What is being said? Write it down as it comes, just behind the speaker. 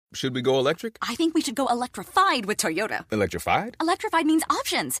Should we go electric? I think we should go electrified with Toyota. Electrified? Electrified means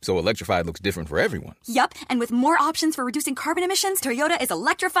options. So electrified looks different for everyone. Yup, and with more options for reducing carbon emissions, Toyota is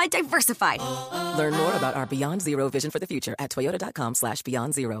electrified diversified. Learn more about our Beyond Zero vision for the future at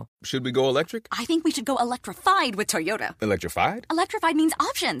toyota.com/Beyond Zero. Should we go electric? I think we should go electrified with Toyota. Electrified? Electrified means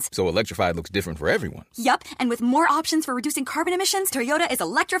options. So electrified looks different for everyone. Yup, and with more options for reducing carbon emissions, Toyota is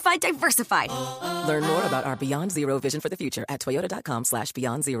electrified diversified. Learn more about our Beyond Zero vision for the future at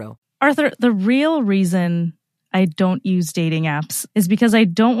toyota.com/Beyond Zero. Arthur, the real reason I don't use dating apps is because I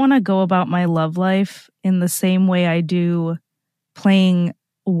don't want to go about my love life in the same way I do playing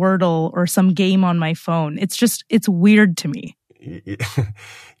Wordle or some game on my phone. It's weird to me.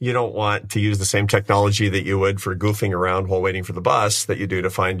 You don't want to use the same technology that you would for goofing around while waiting for the bus that you do to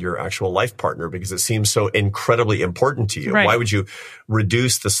find your actual life partner because it seems so incredibly important to you. Right. Why would you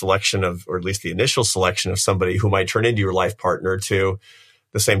reduce the selection of, or at least the initial selection of somebody who might turn into your life partner to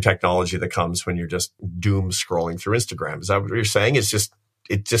the same technology that comes when you're just doom scrolling through Instagram? Is that what you're saying? It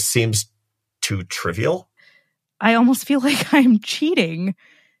just seems too trivial. I almost feel like I'm cheating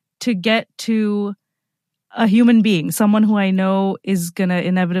to get to a human being, someone who I know is going to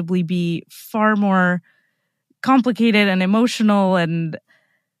inevitably be far more complicated and emotional. And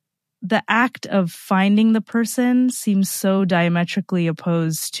the act of finding the person seems so diametrically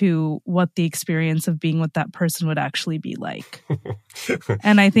opposed to what the experience of being with that person would actually be like.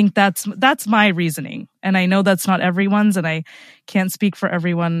 And I think that's my reasoning. And I know that's not everyone's, and I can't speak for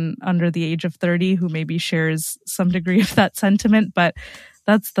everyone under the age of 30 who maybe shares some degree of that sentiment, but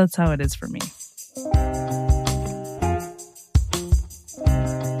that's how it is for me.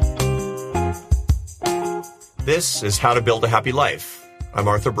 This is How to Build a Happy Life. I'm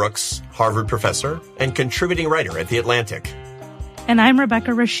Arthur Brooks, Harvard professor and contributing writer at The Atlantic. And I'm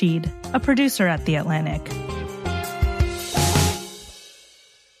Rebecca Rashid, a producer at The Atlantic.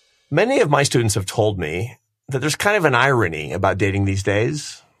 Many of my students have told me that there's kind of an irony about dating these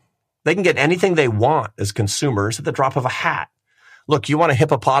days. They can get anything they want as consumers at the drop of a hat. Look, you want a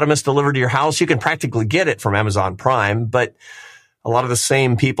hippopotamus delivered to your house? You can practically get it from Amazon Prime, but a lot of the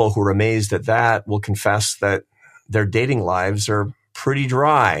same people who are amazed at that will confess that their dating lives are pretty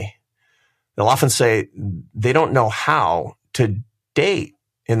dry. They'll often say they don't know how to date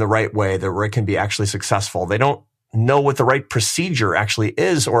in the right way that where it can be actually successful. They don't know what the right procedure actually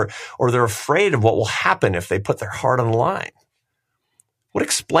is, or they're afraid of what will happen if they put their heart on the line. What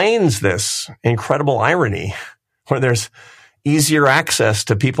explains this incredible irony where there's easier access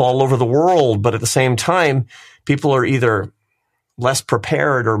to people all over the world, but at the same time, people are either less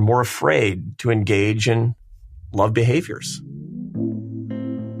prepared or more afraid to engage in love behaviors?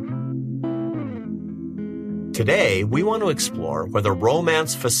 Today, we want to explore whether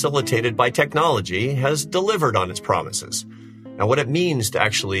romance facilitated by technology has delivered on its promises and what it means to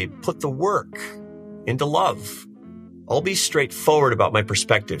actually put the work into love. I'll be straightforward about my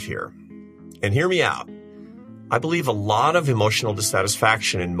perspective here. And hear me out. I believe a lot of emotional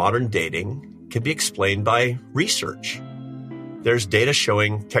dissatisfaction in modern dating can be explained by research. There's data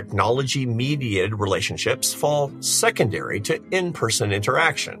showing technology-mediated relationships fall secondary to in-person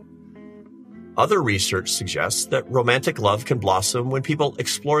interaction. Other research suggests that romantic love can blossom when people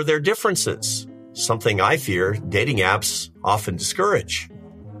explore their differences, something I fear dating apps often discourage.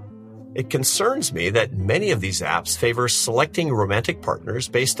 It concerns me that many of these apps favor selecting romantic partners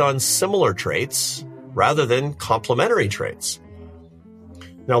based on similar traits rather than complementary traits.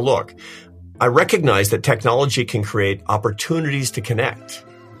 Now look, I recognize that technology can create opportunities to connect,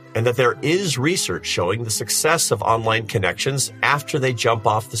 and that there is research showing the success of online connections after they jump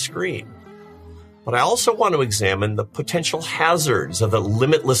off the screen. But I also want to examine the potential hazards of the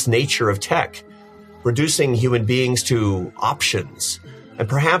limitless nature of tech, reducing human beings to options, and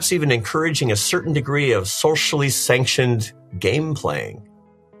perhaps even encouraging a certain degree of socially sanctioned game playing.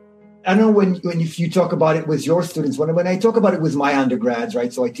 I don't know if you talk about it with your students, when I talk about it with my undergrads,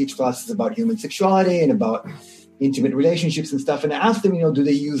 right? So I teach classes about human sexuality and about intimate relationships and stuff. And I ask them, do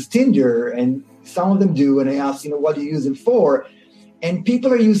they use Tinder? And some of them do. And I ask, what do you use it for? And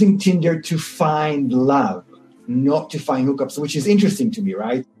people are using Tinder to find love, not to find hookups, which is interesting to me,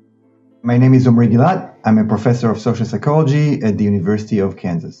 right? My name is Omri Gilad. I'm a professor of social psychology at the University of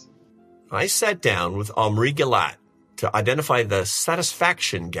Kansas. I sat down with Omri Gilad to identify the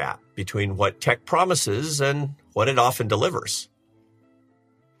satisfaction gap between what tech promises and what it often delivers.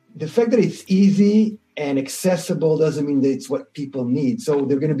 The fact that it's easy and accessible doesn't mean that it's what people need. So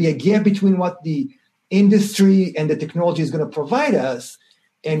there's going to be a gap between what the industry and the technology is going to provide us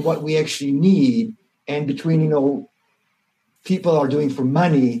and what we actually need, and between, people are doing for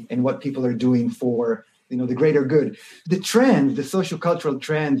money and what people are doing for the greater good. The trends, the social cultural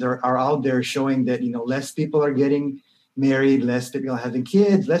trends are out there showing that, less people are getting married, less people are having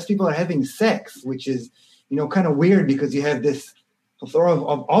kids, less people are having sex, which is, kind of weird because you have this plethora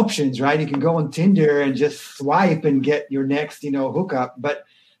of options, right? You can go on Tinder and just swipe and get your next, hookup. But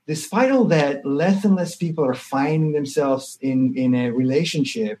despite all that, less and less people are finding themselves in a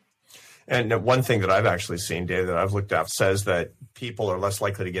relationship. And one thing that I've actually seen, Dave, that I've looked at says that people are less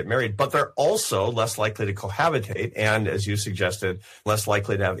likely to get married, but they're also less likely to cohabitate. And as you suggested, less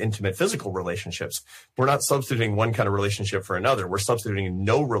likely to have intimate physical relationships. We're not substituting one kind of relationship for another. We're substituting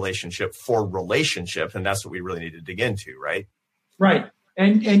no relationship for relationship. And that's what we really need to dig into, right? Right.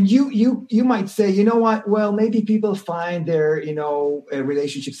 And you might say, you know what? Well, maybe people find their, a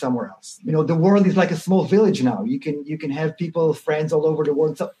relationship somewhere else. The world is like a small village now. You can have people, friends all over the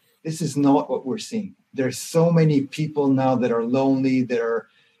world. So this is not what we're seeing. There's so many people now that are lonely, that are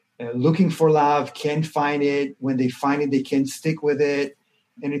looking for love, can't find it. When they find it, they can't stick with it.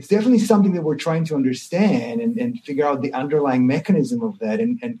 And it's definitely something that we're trying to understand and figure out the underlying mechanism of that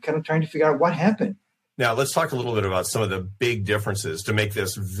and kind of trying to figure out what happened. Now, let's talk a little bit about some of the big differences to make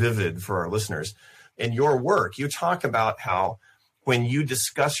this vivid for our listeners. In your work, you talk about how when you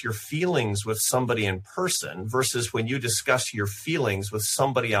discuss your feelings with somebody in person versus when you discuss your feelings with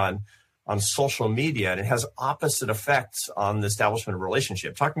somebody on social media, and it has opposite effects on the establishment of a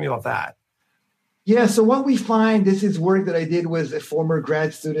relationship. Talk to me about that. Yeah, so what we find, this is work that I did with a former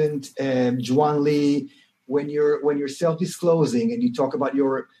grad student, Juan Lee, when you're self-disclosing and you talk about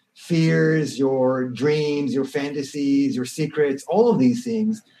your fears, your dreams, your fantasies, your secrets, all of these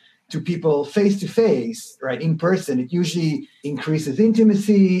things to people face-to-face, right, in person, it usually increases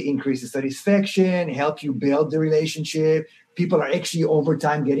intimacy, increases satisfaction, help you build the relationship. People are actually over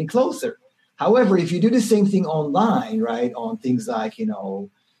time getting closer. However, if you do the same thing online, right, on things like,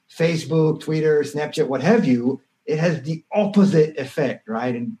 Facebook, Twitter, Snapchat, what have you, it has the opposite effect,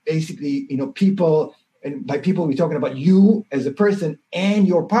 right? And basically, people, and by people, we're talking about you as a person and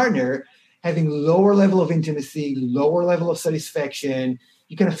your partner having lower level of intimacy, lower level of satisfaction.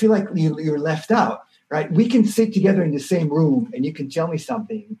 You kind of feel like you're left out, right? We can sit together in the same room and you can tell me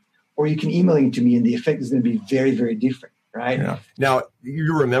something or you can email it to me and the effect is going to be very, very different, right? Yeah. Now,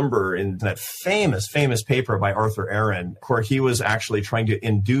 you remember in that famous paper by Arthur Aaron, where he was actually trying to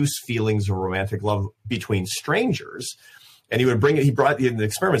induce feelings of romantic love between strangers. And he brought in the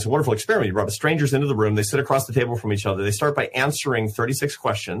experiments, a wonderful experiment. He brought the strangers into the room. They sit across the table from each other. They start by answering 36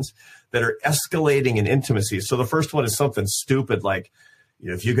 questions that are escalating in intimacy. So the first one is something stupid like,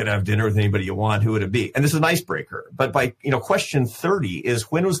 if you could have dinner with anybody you want, who would it be? And this is an icebreaker. But by, question 30 is,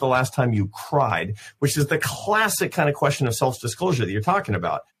 when was the last time you cried? Which is the classic kind of question of self-disclosure that you're talking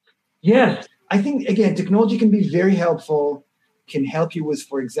about. Yes. I think, again, technology can be very helpful, can help you with,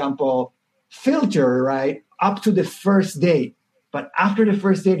 for example, filter, right, up to the first date. But after the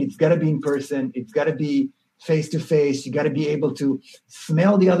first date, it's got to be in person. It's got to be face-to-face. You got to be able to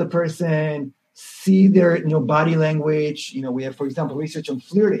smell the other person, see their body language. We have, for example, research on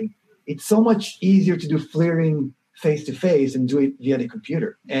flirting. It's so much easier to do flirting face-to-face and do it via the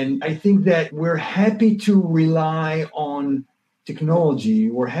computer. And I think that we're happy to rely on technology.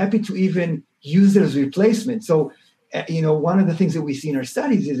 We're happy to even use it as a replacement. So, one of the things that we see in our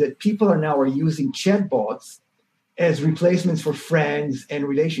studies is that people are using chatbots as replacements for friends and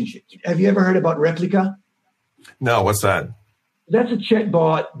relationships. Have you ever heard about Replica? No, what's that? That's a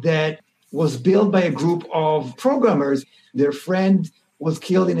chatbot that was built by a group of programmers. Their friend was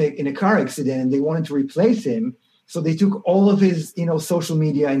killed in a car accident and they wanted to replace him. So they took all of his, social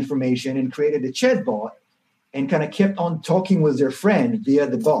media information and created a chatbot and kind of kept on talking with their friend via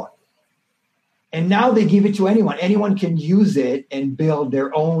the bot. And now they give it to anyone. Anyone can use it and build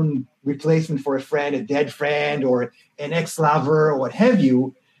their own replacement for a friend, a dead friend, or an ex-lover, or what have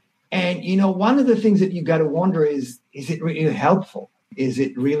you. And, one of the things that you got to wonder is it really helpful? Is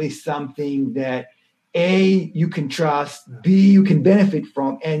it really something that, A, you can trust, B, you can benefit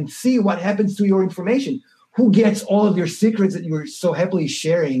from, and C, what happens to your information? Who gets all of your secrets that you're so happily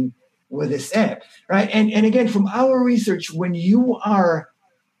sharing with this app, right? And again, from our research, when you are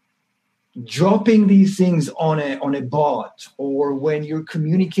dropping these things on a bot, or when you're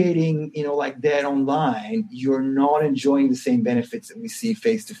communicating, like that online, you're not enjoying the same benefits that we see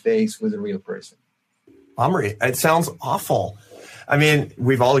face to face with a real person. Omri, it sounds awful. I mean,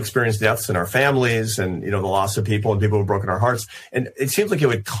 we've all experienced deaths in our families and, the loss of people and people who've broken our hearts. And it seems like it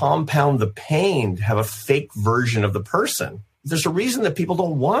would compound the pain to have a fake version of the person. There's a reason that people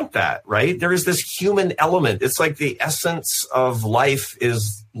don't want that, right? There is this human element. It's like the essence of life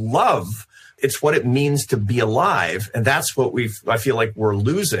is love. It's what it means to be alive. And that's what I feel like we're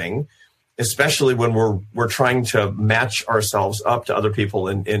losing especially when we're trying to match ourselves up to other people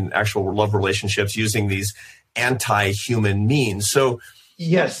in actual love relationships using these anti-human means. So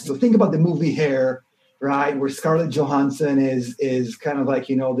yes, so think about the movie Hair, right, where Scarlett Johansson is kind of like,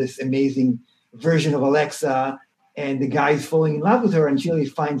 this amazing version of Alexa, and the guy's falling in love with her, and she really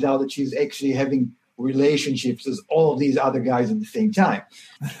finds out that she's actually having relationships with all of these other guys at the same time.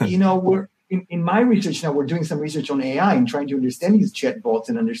 We're in my research now, we're doing some research on AI and trying to understand these chatbots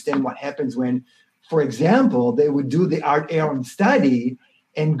and understand what happens when, for example, they would do the Art study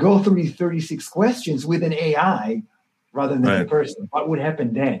and go through these 36 questions with an AI rather than a person. What would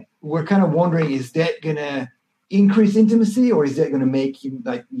happen then? We're kind of wondering, is that going to increase intimacy, or is that going to make you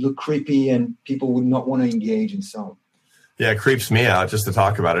look creepy and people would not want to engage and so on? Yeah, it creeps me out just to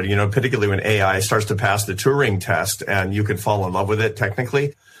talk about it, particularly when AI starts to pass the Turing test and you can fall in love with it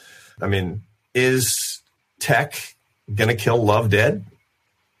technically. I mean, is tech going to kill love dead?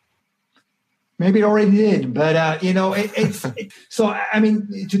 Maybe it already did, but, so, I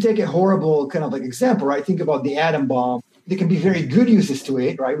mean, to take a horrible kind of example, right? Think about the atom bomb. There can be very good uses to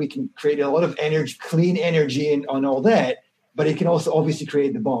it, right? We can create a lot of energy, clean energy and all that, but it can also obviously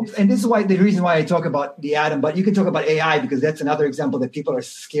create the bombs. And this is the reason why I talk about the atom, but you can talk about AI because that's another example that people are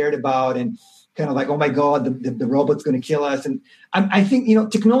scared about and kind of oh my God, the robot's going to kill us. And I think,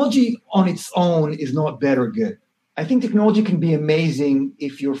 technology on its own is not bad or good. I think technology can be amazing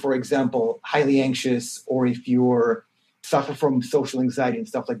if you're, for example, highly anxious or if you're suffer from social anxiety and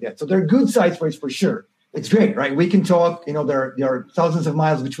stuff like that. So there are good sides for it for sure. It's great, right? We can talk, there are thousands of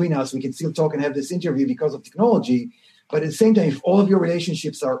miles between us. We can still talk and have this interview because of technology. But at the same time, if all of your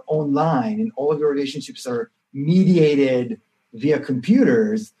relationships are online and all of your relationships are mediated via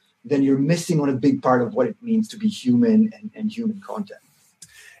computers, then you're missing on a big part of what it means to be human and human contact.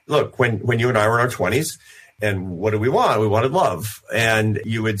 Look, when you and I were in our 20s, and what did we want? We wanted love. And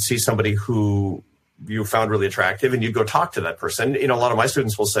you would see somebody who you found really attractive and you'd go talk to that person. A lot of my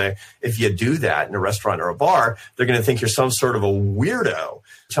students will say, if you do that in a restaurant or a bar, they're going to think you're some sort of a weirdo.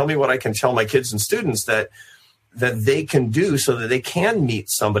 Tell me what I can tell my kids and students that they can do so that they can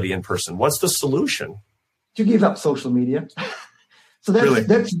meet somebody in person. What's the solution? To give up social media. So Really?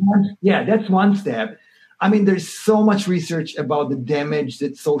 that's one step. I mean, there's so much research about the damage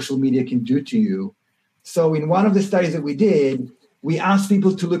that social media can do to you. So in one of the studies that we did, we asked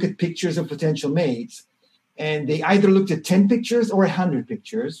people to look at pictures of potential mates, and they either looked at 10 pictures or 100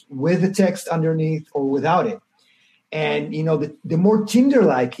 pictures with the text underneath or without it. And, the more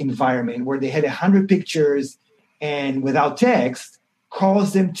Tinder-like environment where they had 100 pictures and without text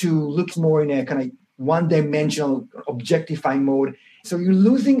caused them to look more in a kind of one-dimensional objectifying mode. So you're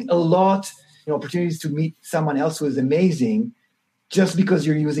losing a lot of opportunities to meet someone else who is amazing just because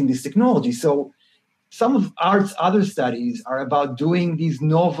you're using this technology. So some of art's other studies are about doing these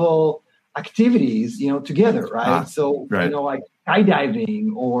novel activities, together, right? Like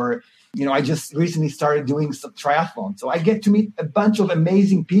skydiving or, I just recently started doing some triathlon. So I get to meet a bunch of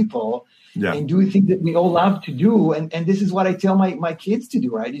amazing people and do things that we all love to do. And this is what I tell my kids to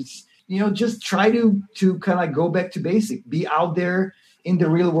do, right? It's, just try to kind of go back to basic, be out there in the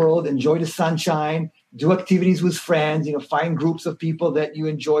real world, enjoy the sunshine, do activities with friends, find groups of people that you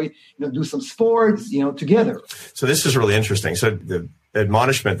enjoy, do some sports, together. So this is really interesting. So the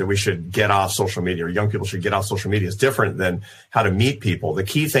admonishment that we should get off social media, or young people should get off social media, is different than how to meet people. The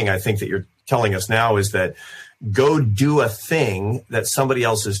key thing I think that you're telling us now is that go do a thing that somebody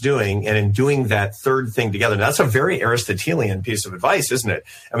else is doing, and in doing that third thing together. Now, that's a very Aristotelian piece of advice, isn't it?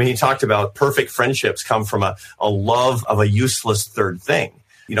 I mean, he talked about perfect friendships come from a love of a useless third thing.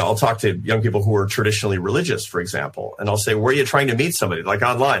 I'll talk to young people who are traditionally religious, for example, and I'll say, where are you trying to meet somebody? Like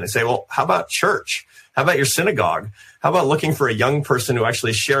online. I say, well, how about church? How about your synagogue? How about looking for a young person who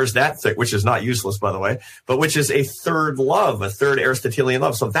actually shares that thing, which is not useless, by the way, but which is a third love, a third Aristotelian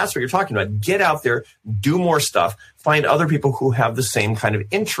love. So if that's what you're talking about, get out there, do more stuff, find other people who have the same kind of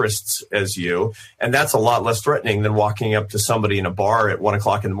interests as you. And that's a lot less threatening than walking up to somebody in a bar at 1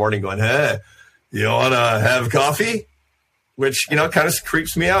 o'clock in the morning going, hey, you want to have coffee? Which, kind of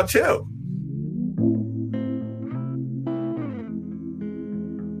creeps me out too.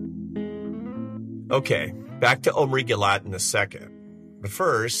 Okay, back to Omri Gilat in a second. But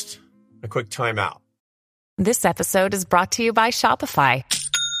first, a quick timeout. This episode is brought to you by Shopify.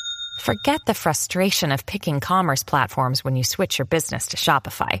 Forget the frustration of picking commerce platforms when you switch your business to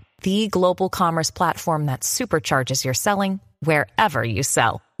Shopify, the global commerce platform that supercharges your selling wherever you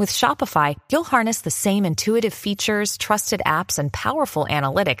sell. With Shopify, you'll harness the same intuitive features, trusted apps, and powerful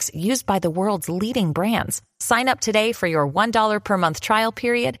analytics used by the world's leading brands. Sign up today for your $1 per month trial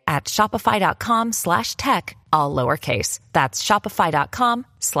period at shopify.com/tech, all lowercase. That's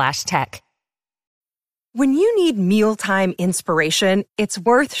shopify.com/tech. When you need mealtime inspiration, it's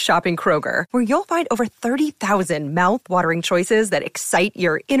worth shopping Kroger, where you'll find over 30,000 mouth-watering choices that excite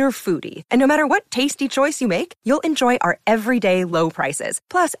your inner foodie. And no matter what tasty choice you make, you'll enjoy our everyday low prices,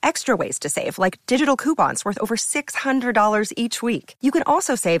 plus extra ways to save, like digital coupons worth over $600 each week. You can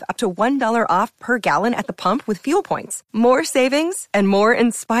also save up to $1 off per gallon at the pump with fuel points. More savings and more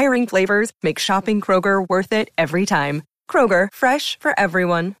inspiring flavors make shopping Kroger worth it every time. Kroger, fresh for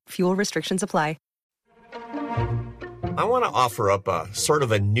everyone. Fuel restrictions apply. I want to offer up a sort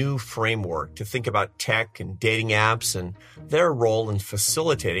of a new framework to think about tech and dating apps and their role in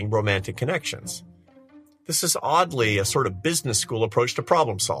facilitating romantic connections. This is oddly a sort of business school approach to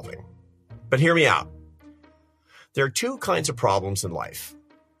problem solving. But hear me out. There are two kinds of problems in life: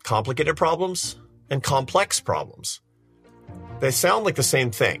 complicated problems and complex problems. They sound like the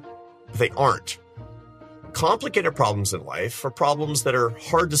same thing, but they aren't. Complicated problems in life are problems that are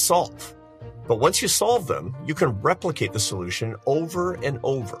hard to solve. But once you solve them, you can replicate the solution over and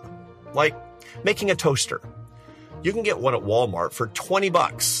over. Like making a toaster. You can get one at Walmart for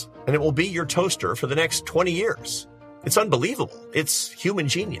 $20, and it will be your toaster for the next 20 years. It's unbelievable. It's human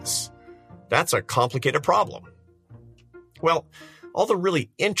genius. That's a complicated problem. Well, all the really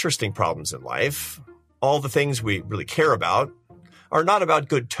interesting problems in life, all the things we really care about, are not about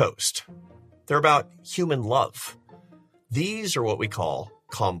good toast. They're about human love. These are what we call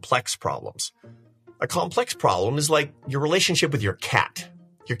complex problems. A complex problem is like your relationship with your cat.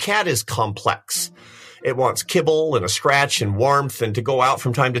 Your cat is complex. It wants kibble and a scratch and warmth and to go out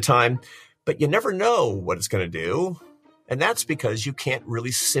from time to time, but you never know what it's going to do. And that's because you can't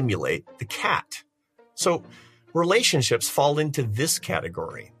really simulate the cat. So relationships fall into this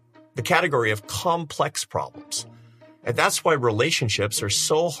category, the category of complex problems. And that's why relationships are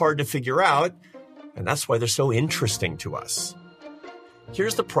so hard to figure out, and that's why they're so interesting to us.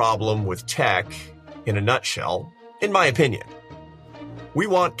 Here's the problem with tech in a nutshell, in my opinion. We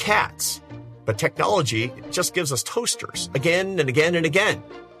want cats, but technology just gives us toasters again and again and again.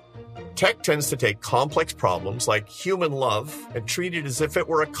 Tech tends to take complex problems like human love and treat it as if it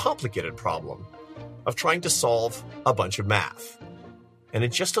were a complicated problem of trying to solve a bunch of math. And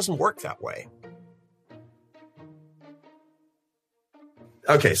it just doesn't work that way.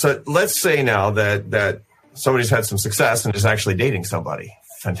 Okay, so let's say now that somebody's had some success and is actually dating somebody.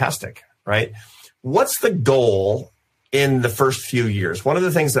 Fantastic, right? What's the goal in the first few years? One of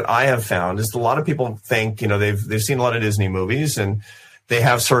the things that I have found is a lot of people think, they've seen a lot of Disney movies and they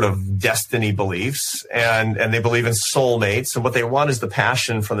have sort of destiny beliefs and they believe in soulmates. And what they want is the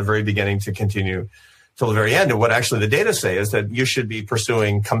passion from the very beginning to continue till the very end. And what actually the data say is that you should be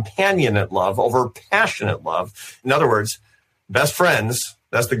pursuing companionate love over passionate love. In other words, best friends.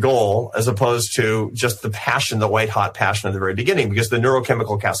 That's the goal, as opposed to just the passion, the white hot passion at the very beginning, because the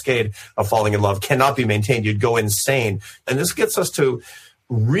neurochemical cascade of falling in love cannot be maintained. You'd go insane. And this gets us to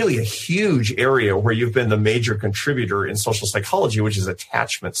really a huge area where you've been the major contributor in social psychology, which is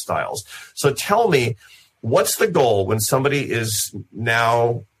attachment styles. So tell me, what's the goal when somebody is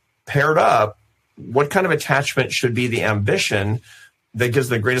now paired up? What kind of attachment should be the ambition that gives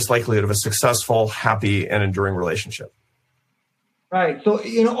the greatest likelihood of a successful, happy, and enduring relationship? Right. So,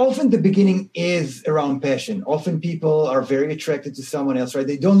 often the beginning is around passion. Often people are very attracted to someone else, right?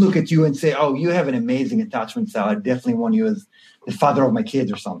 They don't look at you and say, oh, you have an amazing attachment style. I definitely want you as the father of my kids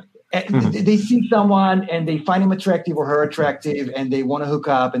or something. And they see someone and they find him attractive or her attractive and they want to hook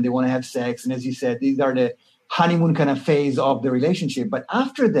up and they want to have sex. And as you said, these are the honeymoon kind of phase of the relationship. But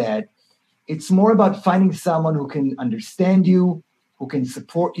after that, it's more about finding someone who can understand you, who can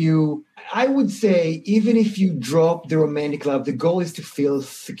support you. I would say, even if you drop the romantic love, the goal is to feel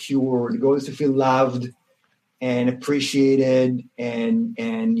secure. The goal is to feel loved and appreciated and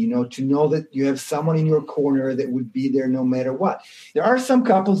to know that you have someone in your corner that would be there no matter what. There are some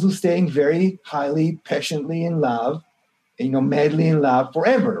couples who staying very highly, passionately in love, madly in love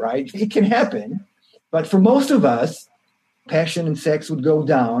forever, right? It can happen. But for most of us, passion and sex would go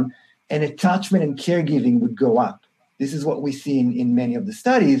down and attachment and caregiving would go up. This is what we see in many of the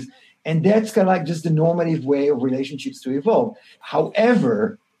studies. And that's kind of like just the normative way of relationships to evolve.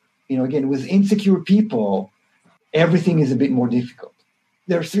 However, again, with insecure people, everything is a bit more difficult.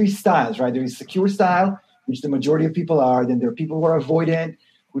 There are three styles, right? There is secure style, which the majority of people are. Then there are people who are avoidant,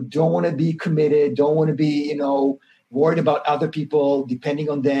 who don't want to be committed, don't want to be, worried about other people, depending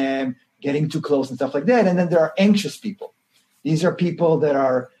on them, getting too close and stuff like that. And then there are anxious people. These are people that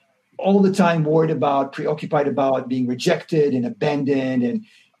are all the time preoccupied about being rejected and abandoned, and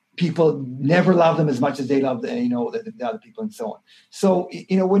people never love them as much as they love the other people, and so on. So,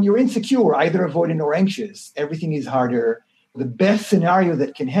 when you're insecure, either avoidant or anxious, everything is harder. The best scenario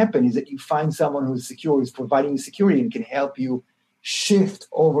that can happen is that you find someone who's secure, who's providing you security and can help you shift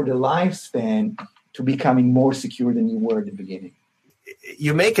over the lifespan to becoming more secure than you were at the beginning.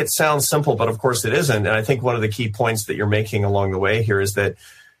 You make it sound simple, but of course it isn't. And I think one of the key points that you're making along the way here is that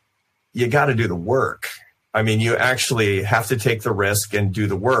you got to do the work. I mean, you actually have to take the risk and do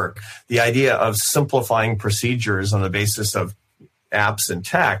the work. The idea of simplifying procedures on the basis of apps and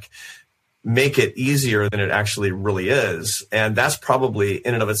tech make it easier than it actually really is. And that's probably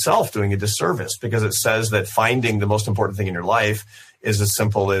in and of itself doing a disservice, because it says that finding the most important thing in your life is as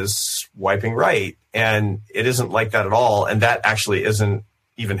simple as wiping right. And it isn't like that at all. And that actually isn't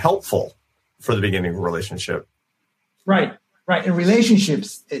even helpful for the beginning of a relationship. Right. And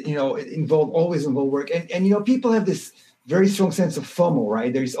relationships, always involve work. And people have this very strong sense of FOMO,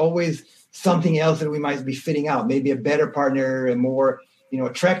 right? There's always something else that we might be fitting out, maybe a better partner, a more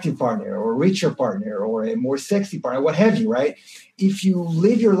attractive partner, or a richer partner, or a more sexy partner, what have you, right? If you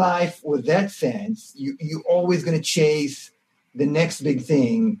live your life with that sense, you're always going to chase the next big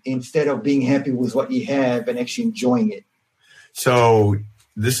thing instead of being happy with what you have and actually enjoying it. So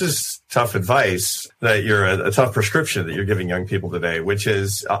this is tough advice, that you're a tough prescription that you're giving young people today, which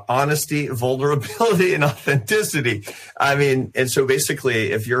is honesty, vulnerability, and authenticity. I mean, and so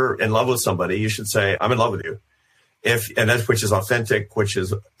basically, if you're in love with somebody, you should say, I'm in love with you. Which is authentic, which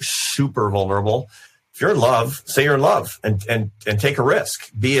is super vulnerable. If you're in love, say you're in love and take a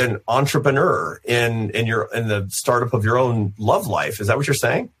risk. Be an entrepreneur in the startup of your own love life. Is that what you're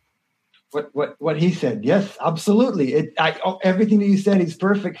saying? What he said. Yes, absolutely. Everything that you said is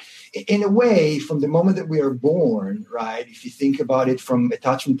perfect. In a way, from the moment that we are born, right? If you think about it from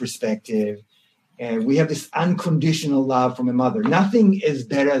attachment perspective, and we have this unconditional love from a mother. Nothing is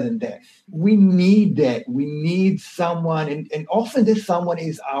better than that. We need that. We need someone, and often this someone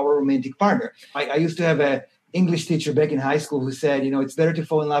is our romantic partner. I used to have an English teacher back in high school who said, it's better to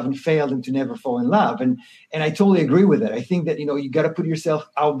fall in love and fail than to never fall in love. And I totally agree with that. I think that, you got to put yourself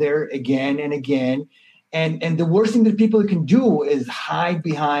out there again and again. And the worst thing that people can do is hide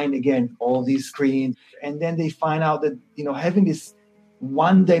behind, again, all these screens. And then they find out that, having this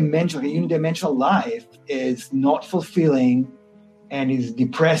one-dimensional, unidimensional life is not fulfilling and is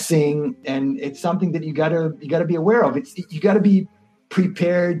depressing, and it's something that you gotta be aware of. You gotta be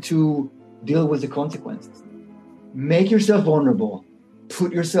prepared to deal with the consequences. Make yourself vulnerable,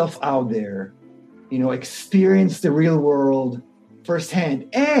 put yourself out there, experience the real world firsthand,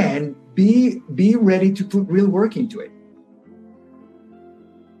 and be ready to put real work into it.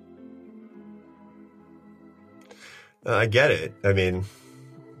 I get it. I mean,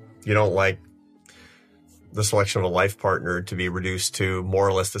 you don't like the selection of a life partner to be reduced to more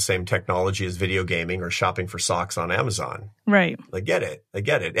or less the same technology as video gaming or shopping for socks on Amazon. Right. I get it.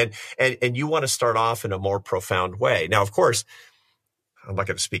 And you want to start off in a more profound way. Now, of course, I'm not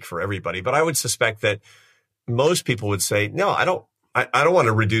going to speak for everybody, but I would suspect that most people would say, no, I don't want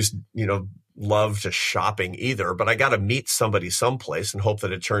to reduce, love to shopping either, but I got to meet somebody someplace and hope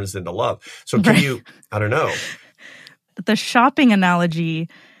that it turns into love. So can you, I don't know. The shopping analogy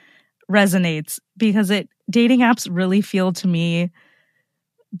resonates because dating apps really feel to me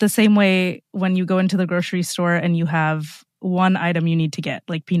the same way when you go into the grocery store and you have one item you need to get,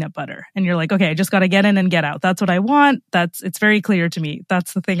 like peanut butter. And you're like, okay, I just got to get in and get out. That's what I want. It's very clear to me.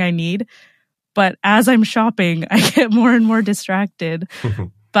 That's the thing I need. But as I'm shopping, I get more and more distracted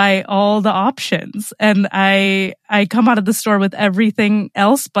by all the options. And I come out of the store with everything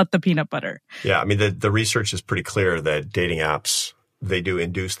else but the peanut butter. Yeah, I mean, the research is pretty clear that dating apps, they do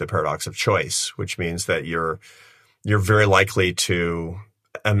induce the paradox of choice, which means that you're very likely to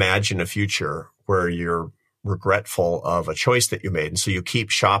imagine a future where you're regretful of a choice that you made. And so you keep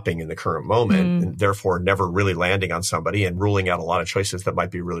shopping in the current moment and therefore never really landing on somebody and ruling out a lot of choices that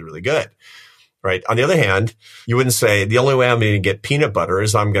might be really, really good. Right. On the other hand, you wouldn't say the only way I'm going to get peanut butter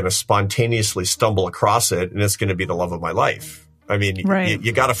is I'm going to spontaneously stumble across it and it's going to be the love of my life. I mean,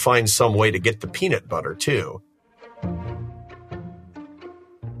 you got to find some way to get the peanut butter too.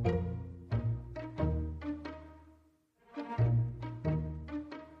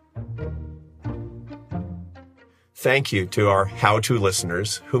 Thank you to our how-to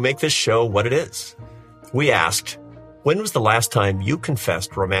listeners who make this show what it is. We asked, when was the last time you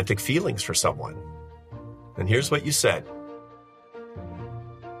confessed romantic feelings for someone? And here's what you said.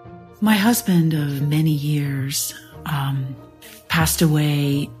 My husband of many years passed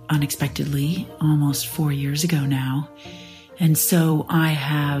away unexpectedly almost 4 years ago now. And so I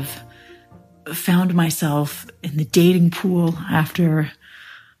have found myself in the dating pool after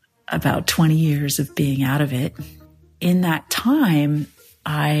about 20 years of being out of it. In that time,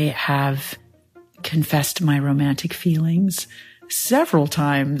 I have confessed my romantic feelings several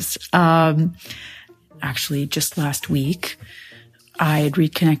times. Actually, just last week, I had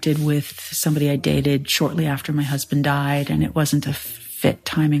reconnected with somebody I dated shortly after my husband died, and it wasn't a fit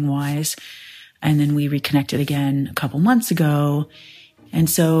timing-wise. And then we reconnected again a couple months ago. And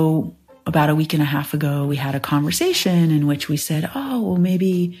so about a week and a half ago, we had a conversation in which we said, oh, well,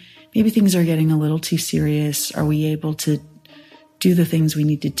 maybe things are getting a little too serious. Are we able to do the things we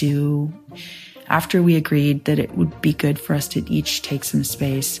need to do? After we agreed that it would be good for us to each take some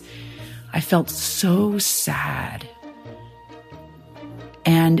space, I felt so sad.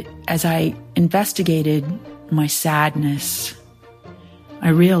 And as I investigated my sadness, I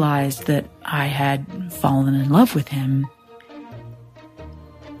realized that I had fallen in love with him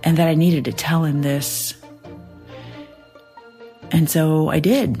and that I needed to tell him this. And so I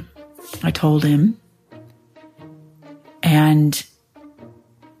did. I told him, and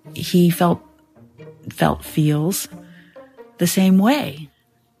he feels the same way.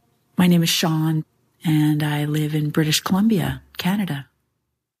 My name is Sean, and I live in British Columbia, Canada.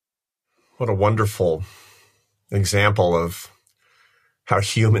 What a wonderful example of how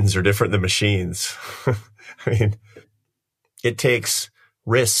humans are different than machines. I mean, it takes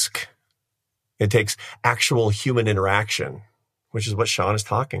risk. It takes actual human interaction, which is what Sean is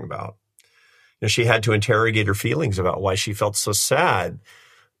talking about. You know, she had to interrogate her feelings about why she felt so sad.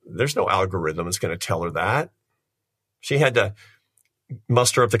 There's no algorithm that's going to tell her that. She had to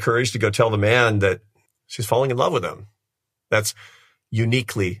muster up the courage to go tell the man that she's falling in love with him. That's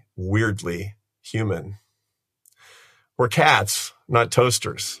uniquely, weirdly human. We're cats, not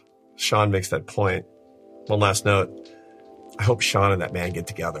toasters. Sean makes that point. One last note. I hope Sean and that man get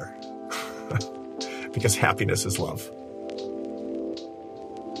together because happiness is love.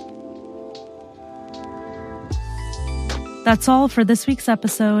 That's all for this week's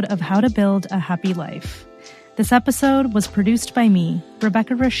episode of How to Build a Happy Life. This episode was produced by me,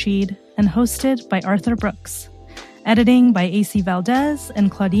 Rebecca Rashid, and hosted by Arthur Brooks. Editing by AC Valdez and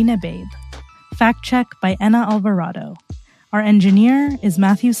Claudine Babe. Fact check by Enna Alvarado. Our engineer is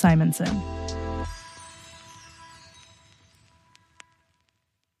Matthew Simonson.